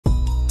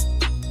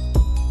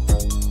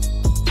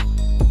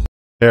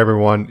Hey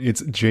everyone,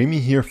 it's Jamie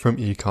here from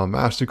Ecom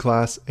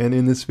Masterclass, and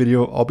in this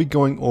video I'll be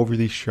going over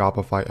the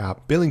Shopify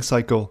App Billing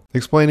Cycle,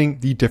 explaining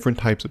the different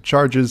types of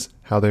charges,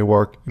 how they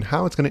work, and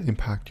how it's going to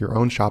impact your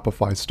own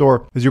Shopify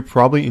store, as you're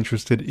probably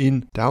interested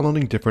in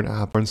downloading different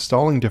apps or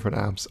installing different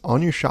apps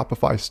on your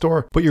Shopify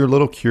store, but you're a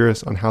little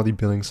curious on how the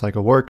billing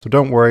cycle works. So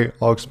don't worry,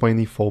 I'll explain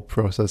the full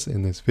process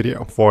in this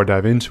video. Before I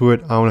dive into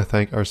it, I want to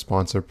thank our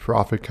sponsor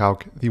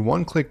ProfitCalc, the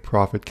one-click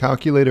profit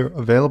calculator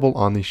available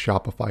on the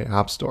Shopify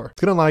App Store.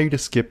 It's going to allow you to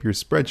skip your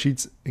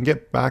spreadsheets and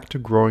get back to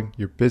growing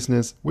your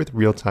business with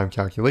real-time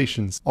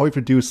calculations. All you have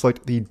to do is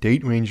select the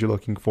date range you're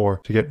looking for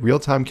to get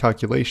real-time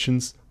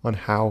calculations on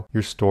how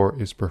your store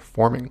is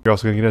performing. You're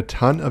also going to get a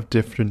ton of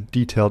different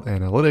detailed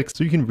analytics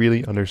so you can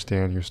really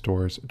understand your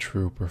store's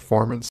true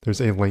performance. There's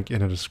a link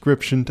in the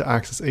description to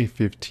access a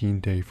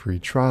 15-day free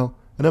trial.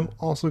 And I'm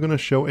also going to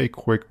show a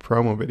quick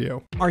promo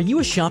video. Are you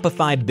a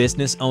Shopify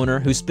business owner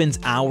who spends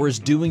hours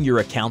doing your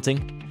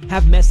accounting?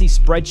 Have messy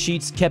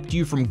spreadsheets kept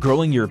you from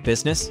growing your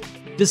business?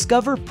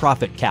 Discover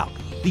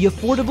ProfitCalc, the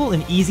affordable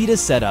and easy to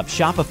set up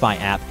Shopify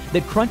app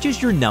that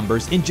crunches your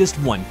numbers in just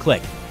one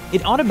click.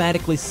 It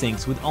automatically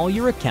syncs with all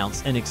your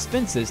accounts and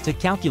expenses to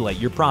calculate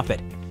your profit,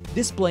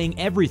 displaying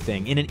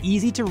everything in an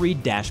easy to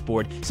read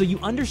dashboard so you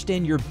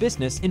understand your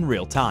business in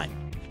real time.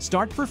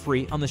 Start for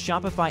free on the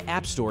Shopify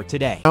App Store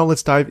today. Now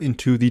let's dive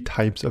into the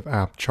types of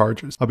app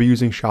charges. I'll be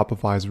using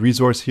Shopify's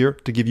resource here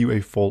to give you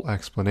a full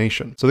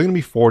explanation. So there are going to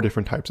be 4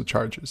 different types of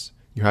charges.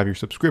 You have your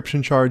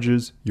subscription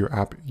charges, your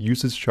app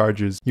usage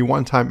charges, your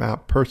one-time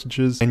app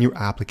purchases, and your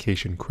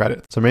application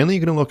credit. So mainly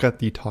you're going to look at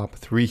the top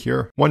 3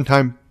 here.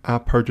 One-time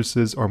app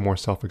purchases are more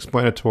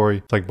self-explanatory.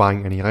 It's like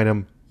buying any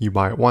item. You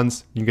buy it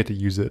once, you get to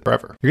use it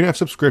forever. You're gonna have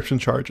subscription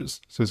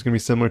charges. So it's gonna be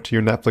similar to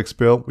your Netflix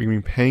bill. We're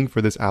gonna be paying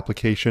for this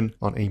application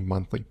on a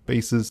monthly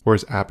basis,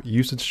 whereas app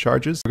usage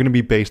charges are gonna be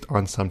based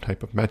on some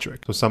type of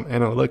metric. So some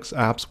analytics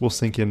apps will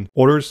sync in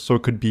orders. So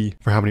it could be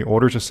for how many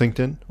orders are synced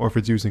in, or if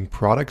it's using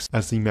products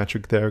as the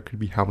metric there, it could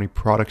be how many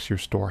products your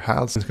store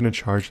has. It's gonna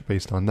charge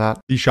based on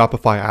that. The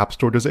Shopify App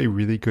Store does a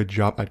really good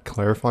job at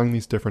clarifying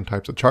these different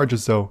types of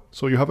charges though,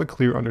 so you have a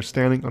clear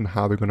understanding on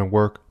how they're gonna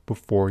work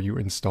before you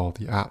install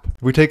the app.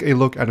 If we take a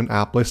look at an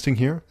app listing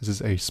here, this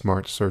is a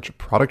smart search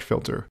product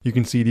filter. You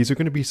can see these are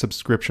going to be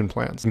subscription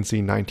plans. You can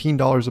see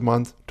 $19 a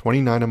month,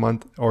 $29 a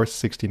month, or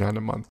 $69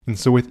 a month. And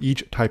so with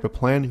each type of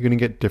plan, you're going to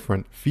get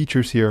different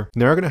features here.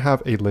 And they're going to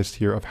have a list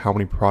here of how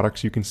many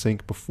products you can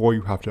sync before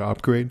you have to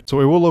upgrade. So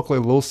it will look like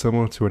a little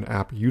similar to an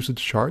app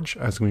usage charge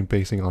as going to be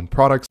basing on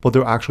products, but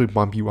they'll actually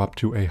bump you up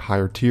to a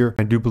higher tier.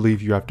 I do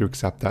believe you have to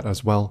accept that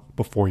as well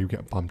before you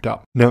get bumped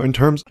up. Now, in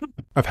terms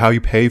of how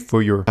you pay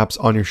for your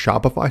apps on your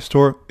Shopify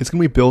store, it's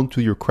going to be billed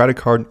to your credit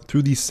card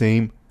through the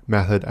same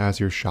method as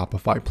your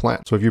Shopify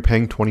plan. So if you're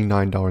paying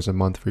 $29 a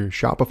month for your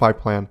Shopify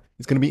plan,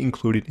 it's going to be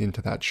included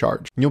into that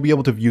charge. And you'll be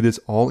able to view this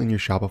all in your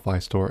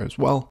Shopify store as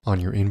well on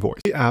your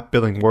invoice. The app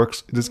billing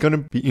works. It is going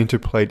to be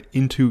interplayed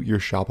into your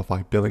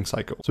Shopify billing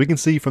cycle. So we can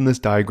see from this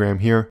diagram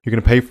here, you're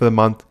going to pay for the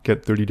month,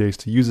 get 30 days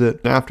to use it.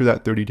 And after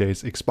that 30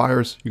 days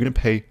expires, you're going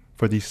to pay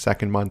for the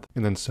second month,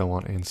 and then so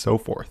on and so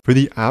forth. For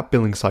the app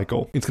billing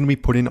cycle, it's going to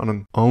be put in on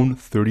an own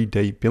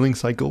 30-day billing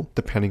cycle,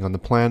 depending on the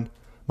plan.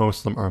 Most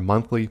of them are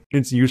monthly.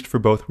 It's used for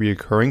both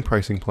reoccurring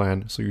pricing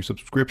plan, so your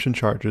subscription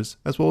charges,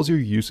 as well as your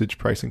usage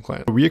pricing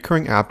plan. The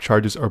reoccurring app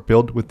charges are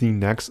billed with the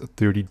next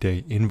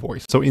 30-day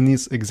invoice. So in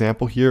this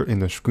example here in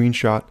the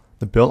screenshot,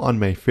 the bill on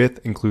May 5th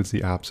includes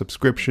the app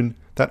subscription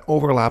that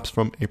overlaps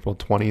from April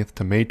 20th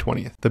to May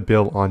 20th. The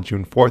bill on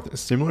June 4th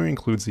similarly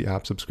includes the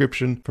app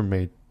subscription from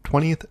May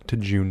 20th to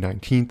June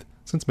 19th,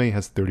 since May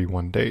has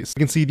 31 days.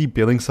 You can see the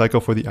billing cycle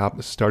for the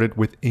app started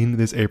within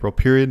this April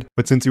period,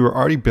 but since you were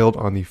already billed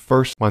on the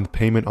first month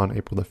payment on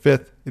April the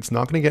 5th, it's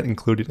not going to get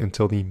included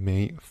until the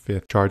May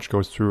 5th charge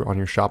goes through on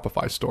your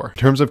Shopify store. In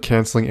terms of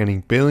canceling any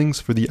billings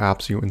for the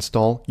apps you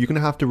install, you're going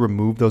to have to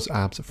remove those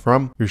apps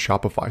from your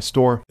Shopify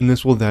store, and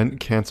this will then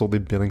cancel the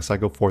billing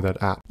cycle for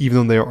that app. Even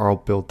though they are all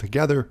billed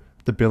together,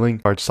 the billing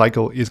charge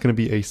cycle is going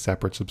to be a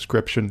separate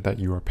subscription that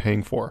you are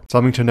paying for.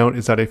 Something to note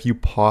is that if you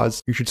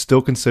pause, you should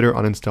still consider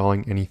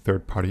uninstalling any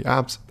third-party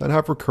apps that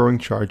have recurring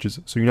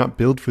charges so you're not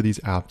billed for these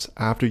apps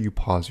after you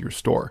pause your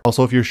store.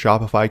 Also, if your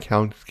Shopify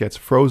account gets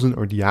frozen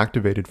or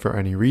deactivated for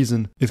any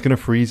reason, it's going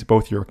to freeze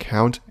both your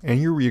account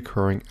and your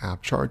recurring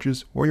app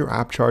charges or your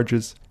app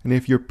charges. And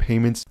if your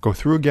payments go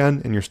through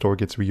again and your store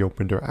gets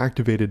reopened or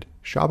activated,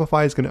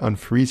 Shopify is going to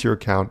unfreeze your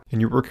account and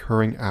your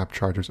recurring app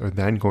charges are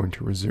then going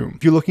to resume.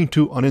 If you're looking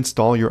to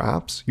uninstall your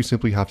apps, you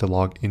simply have to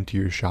log into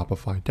your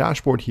Shopify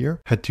dashboard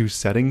here, head to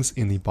settings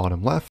in the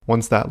bottom left.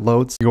 Once that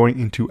loads, you're going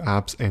into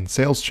apps and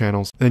sales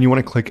channels. Then you want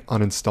to click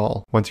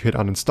uninstall. Once you hit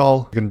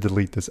uninstall, you're going to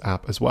delete this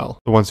app as well.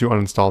 So once you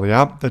uninstall the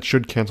app, that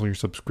should cancel your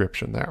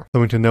subscription there.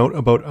 Something to note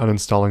about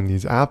uninstalling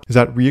these apps is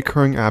that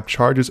recurring app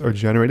charges are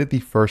generated the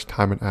first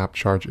time an app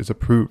charge is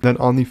approved. approved than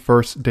on the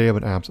first day of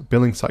an app's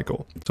billing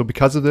cycle. So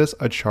because of this,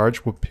 a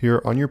charge will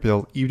appear on your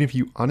bill even if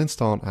you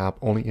uninstall an app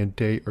only a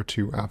day or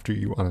two after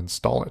you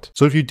uninstall it.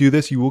 So if you do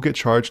this, you will get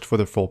charged for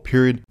the full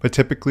period, but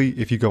typically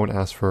if you go and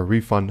ask for a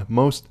refund,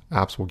 most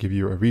apps will give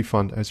you a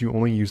refund as you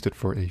only used it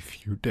for a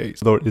few days,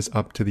 though it is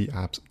up to the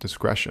app's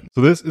discretion.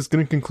 So this is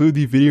going to conclude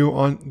the video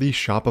on the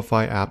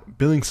Shopify app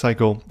billing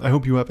cycle. I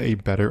hope you have a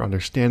better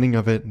understanding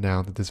of it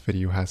now that this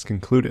video has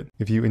concluded.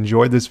 If you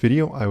enjoyed this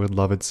video, I would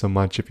love it so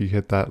much if you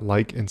hit that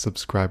like and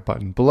subscribe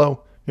button below.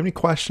 If you have any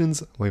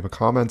questions, leave a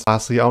comment.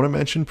 Lastly, I want to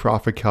mention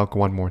ProfitCalc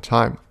one more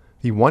time.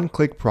 The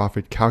one-click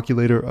profit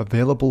calculator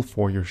available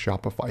for your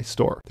Shopify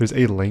store. There's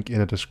a link in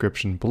the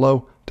description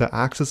below to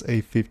access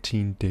a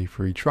 15-day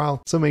free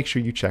trial, so make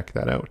sure you check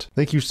that out.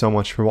 Thank you so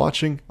much for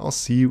watching. I'll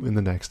see you in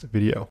the next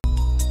video.